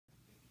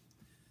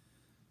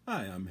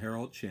Hi, I'm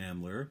Harold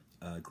Chandler,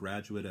 a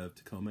graduate of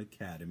Takoma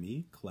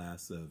Academy,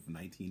 class of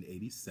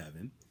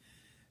 1987.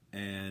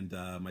 And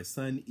my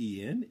son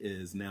Ian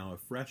is now a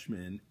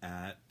freshman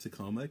at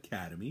Takoma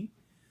Academy.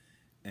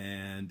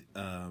 And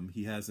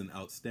he has an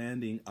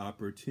outstanding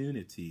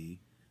opportunity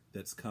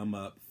that's come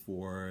up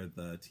for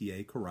the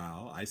TA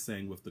chorale. I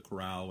sang with the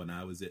chorale when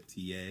I was at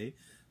TA.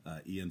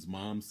 Ian's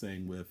mom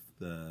sang with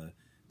the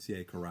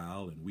TA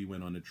chorale, and we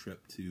went on a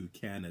trip to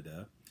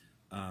Canada.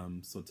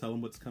 So tell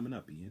him what's coming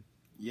up, Ian.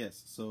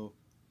 Yes, so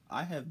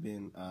I have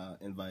been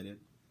invited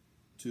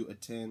to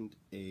attend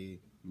a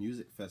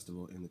music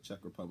festival in the Czech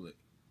Republic,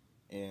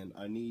 and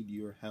I need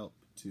your help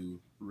to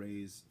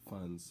raise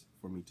funds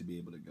for me to be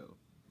able to go.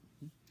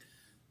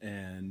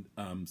 And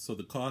so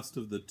the cost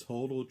of the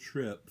total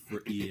trip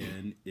for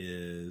Ian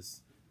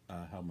is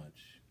how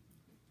much?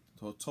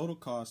 So total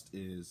cost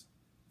is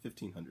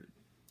 $1,500.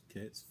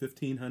 Okay, it's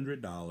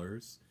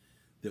 $1,500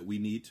 that we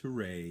need to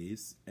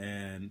raise,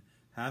 and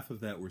half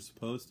of that we're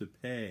supposed to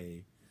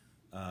pay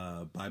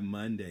by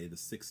Monday, the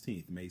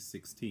 16th, May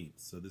 16th.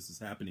 So this is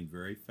happening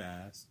very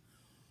fast.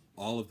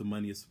 All of the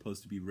money is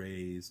supposed to be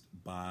raised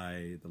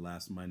by the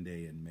last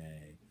Monday in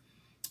May,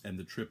 and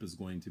the trip is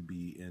going to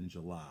be in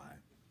July.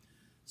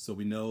 So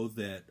we know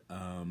that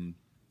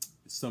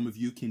some of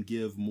you can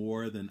give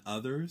more than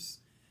others,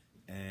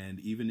 and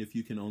even if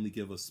you can only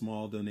give a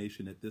small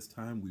donation at this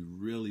time, we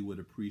really would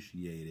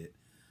appreciate it.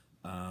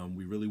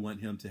 We really want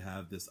him to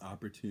have this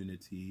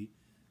opportunity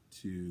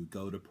to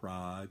go to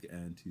Prague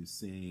and to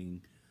sing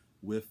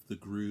with the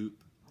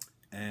group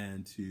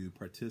and to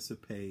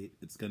participate.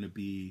 It's going to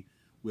be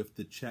with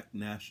the Czech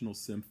National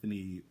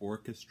Symphony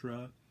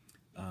Orchestra,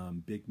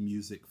 big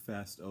music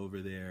fest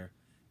over there,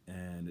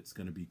 and it's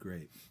going to be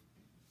great.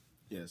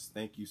 Yes,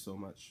 thank you so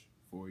much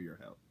for your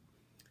help.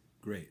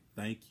 Great,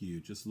 thank you.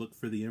 Just look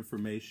for the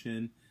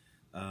information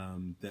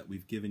that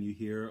we've given you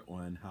here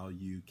on how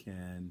you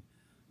can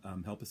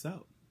help us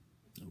out.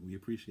 We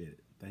appreciate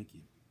it. Thank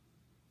you.